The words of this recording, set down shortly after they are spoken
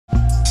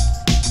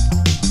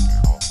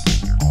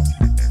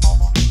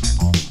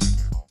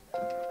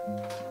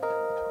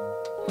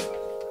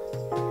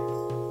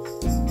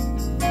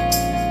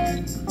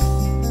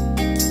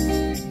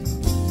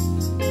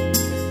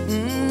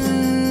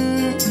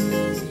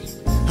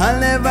I'll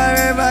never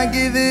ever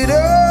give it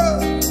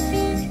up.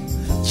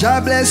 Jah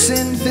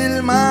blessing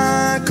fill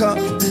my cup.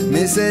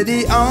 Me say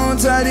the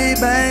ounce of the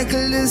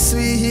Bible, the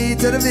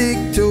sweet of the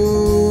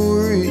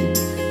victory.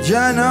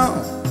 Jah know,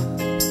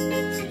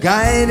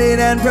 guided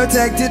and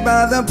protected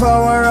by the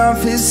power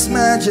of His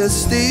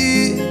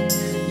Majesty.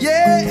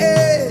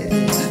 Yeah,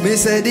 me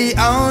say the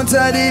ounce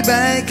of the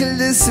Bible,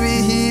 the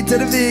sweet of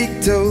the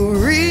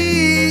victory.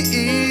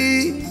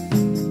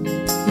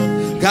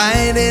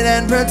 Guided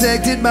and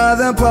protected by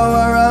the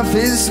power of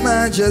His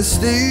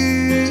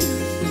Majesty.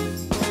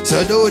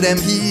 So though them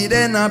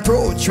heathen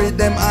approach with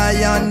them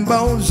iron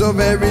bows, so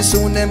very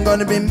soon them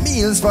gonna be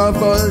meals for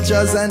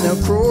vultures and the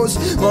crows.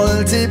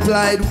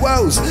 Multiplied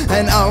woes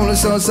and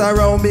also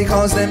sorrow,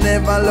 because them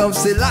never love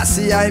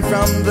Selassie I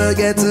from the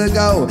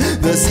get-go.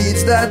 The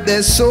seeds that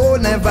they sow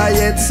never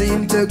yet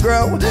seem to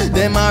grow.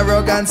 Them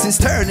arrogance is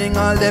turning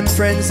all them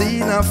friends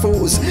in a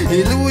foes.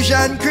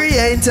 Illusion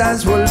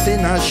creators wolf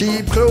in a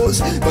sheep clothes,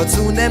 but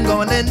soon them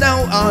gonna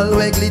know all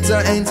where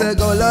glitter ain't a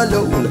gold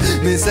alone.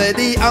 Me say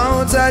the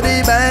ounce of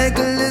the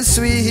Bible is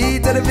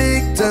sweet of the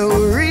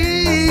victory.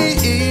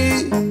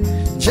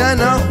 Jah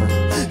know,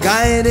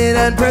 guided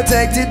and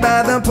protected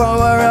by the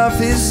power of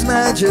His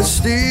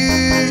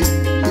Majesty.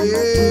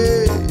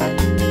 Yeah.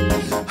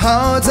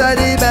 Out of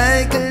the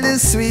Bible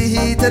is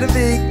sweet of the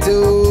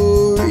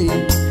victory.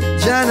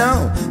 Jah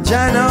know,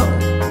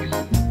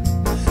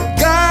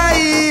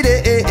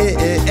 guided.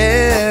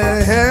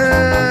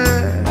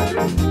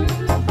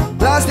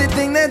 Last the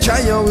thing they try,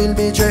 you will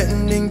be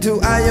threatening to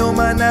Io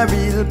man, a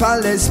real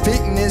palace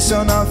picnic,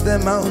 son of the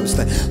most.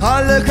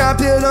 All the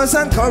crapulous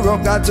and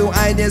corrupt got to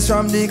hide this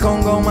from the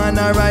Congo man.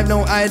 Arrive,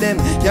 no hide them,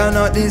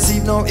 cannot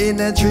deceive, no in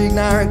the trick,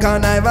 nor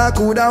connive. I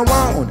coulda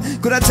won,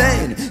 coulda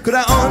 10,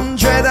 coulda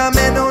 100, a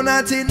men know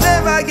nothing,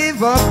 never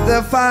give up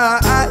the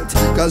fight.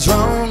 Cause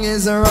wrong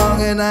is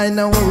wrong and I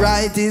know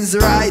right is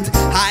right.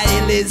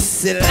 Haile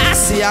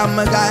Selassie, I'm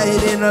a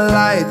guide in the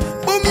light.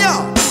 Boom,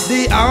 yo!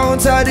 The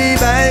ounce of the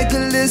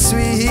Bible is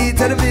sweet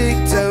of the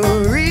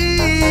victory.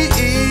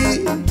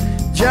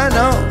 Jah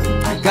know,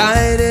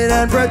 guided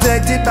and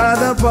protected by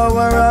the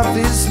power of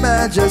His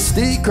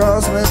Majesty.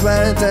 Cross my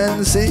plant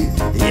and see.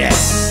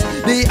 Yes,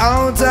 the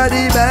ounce of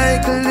the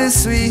Bible is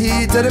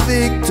sweet of the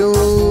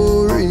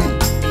victory.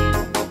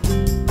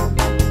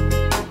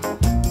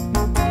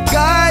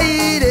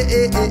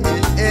 Guided.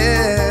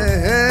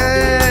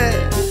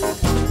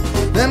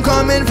 Them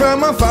coming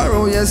from afar,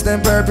 oh yes,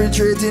 them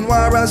perpetrating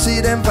war. I see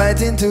them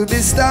fighting to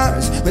be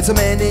stars, but so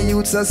many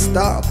youths are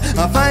stopped.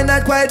 I find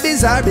that quite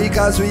bizarre,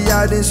 because we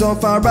are the so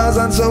far bars,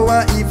 and so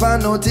if I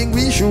know think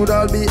we should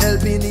all be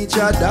helping each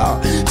other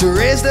to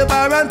raise the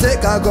bar and take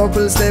a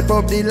couple step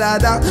up the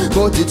ladder.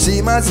 But it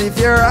seems as if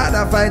you're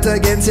rather fight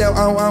against your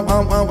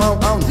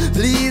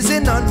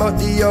pleasing none but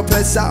the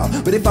oppressor,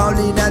 but if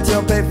only that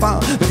you pay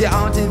for with the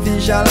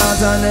artificial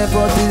art and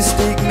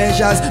nepotistic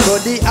measures.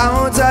 But the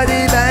out of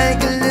the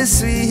Bible is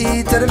sweet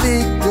of the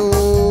victor.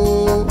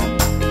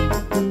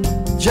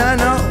 Jah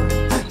know,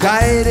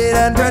 guided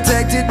and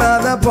protected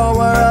by the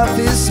power of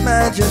His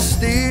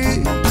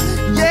Majesty.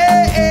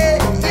 Yeah,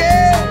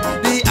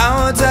 the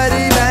out of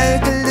the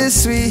Bible is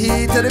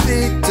sweet of the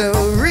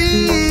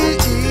victory.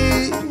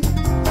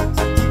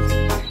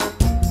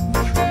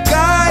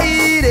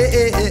 Guided.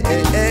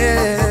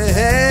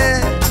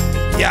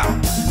 Yeah,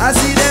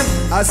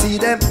 I see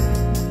them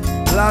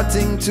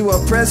plotting to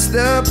oppress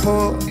the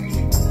poor,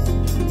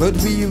 but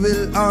we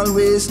will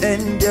always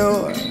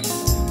endure.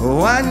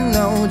 Oh, I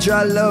know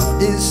Jah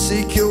love is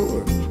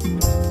secure.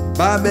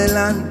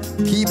 Babylon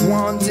keep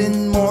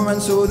wanting more, and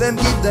so them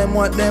give them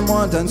what they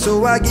want, and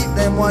so I give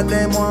them what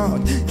they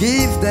want.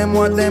 Give them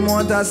what they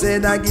want, I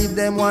said I give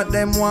them what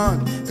they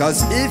want.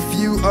 Cause if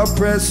you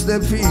oppress the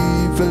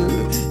people,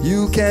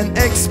 you can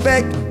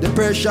expect the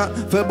pressure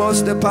for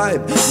bust the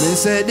pipe. Me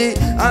say the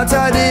out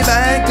of the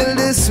Bible,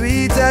 the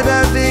sweet of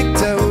the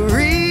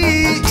victory.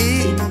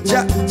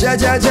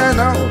 Jah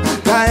know,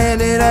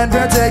 guided and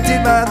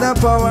protected by the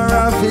power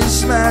of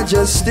His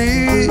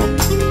Majesty.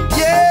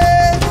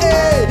 Yeah,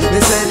 they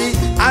say the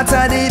out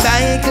of the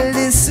Bible,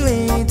 the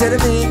sweet of the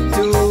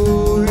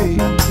victory.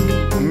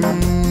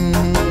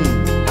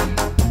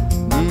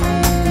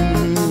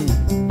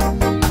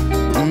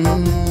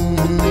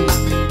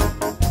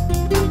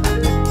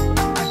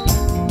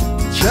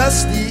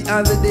 Just the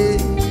other day,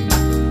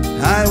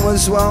 I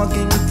was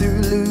walking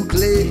through Luke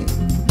Lane.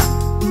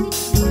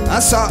 I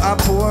saw a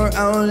poor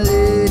old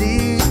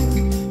lady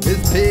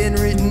with pain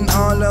written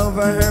all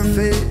over her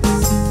face.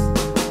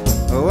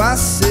 Oh, I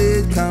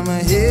said, come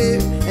here,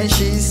 and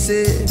she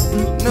said,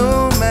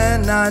 no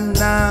man, not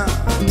now.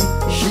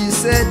 She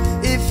said,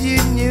 if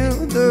you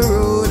knew the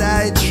road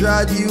I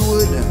trod, you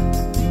would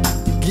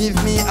give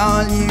me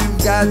all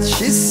you've got.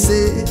 She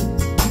said,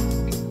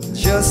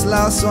 just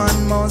lost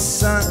one more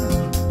son,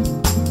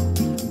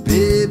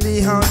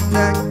 baby on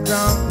that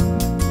ground,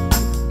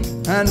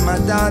 and my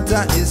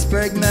daughter is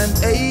pregnant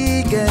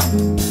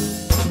again,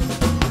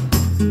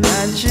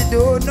 and she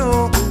don't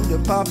know who the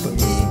papa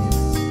is.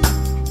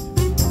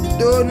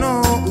 Don't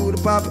know who the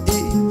papa is.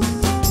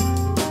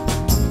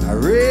 I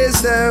really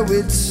her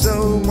with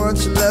so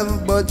much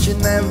love, but she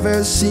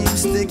never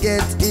seems to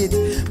get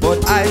it.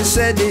 But I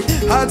said it,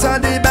 out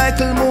of the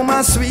battle,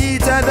 mama,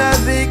 sweeter the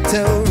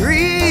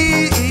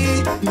victory.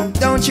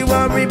 Don't you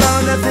worry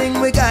about the thing,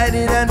 we're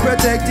guided and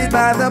protected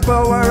by the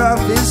power of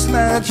His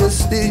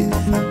Majesty.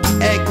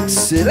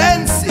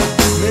 Excellency,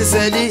 me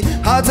said it,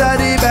 out of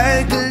the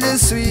battle, the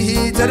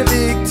sweeter the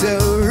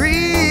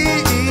victory.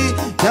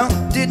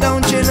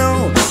 Don't you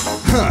know?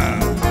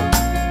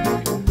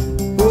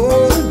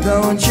 Oh,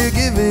 don't you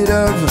give it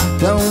up,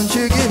 don't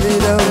you give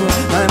it up.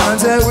 I'm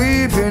not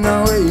weeping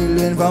and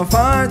wailing for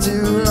far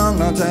too long.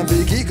 No time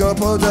to kick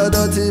up out of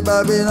dirty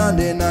Babylon.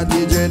 They not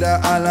the dread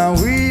of all. I'm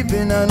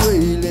weeping and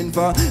wailing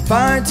for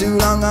far too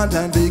long. No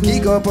time to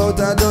kick up out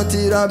of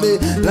dirty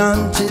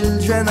Babylon.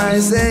 Children, I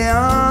say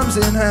arms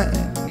in hand,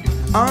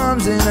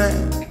 arms in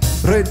hand.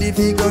 Ready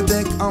to go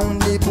take on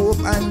the Pope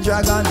and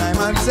Dragon. I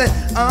might say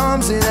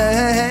arms in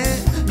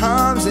hand,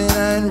 arms in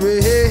hand,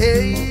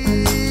 ready.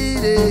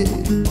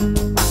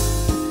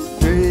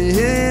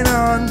 Praying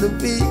on the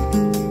beat,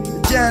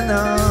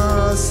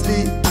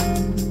 generously.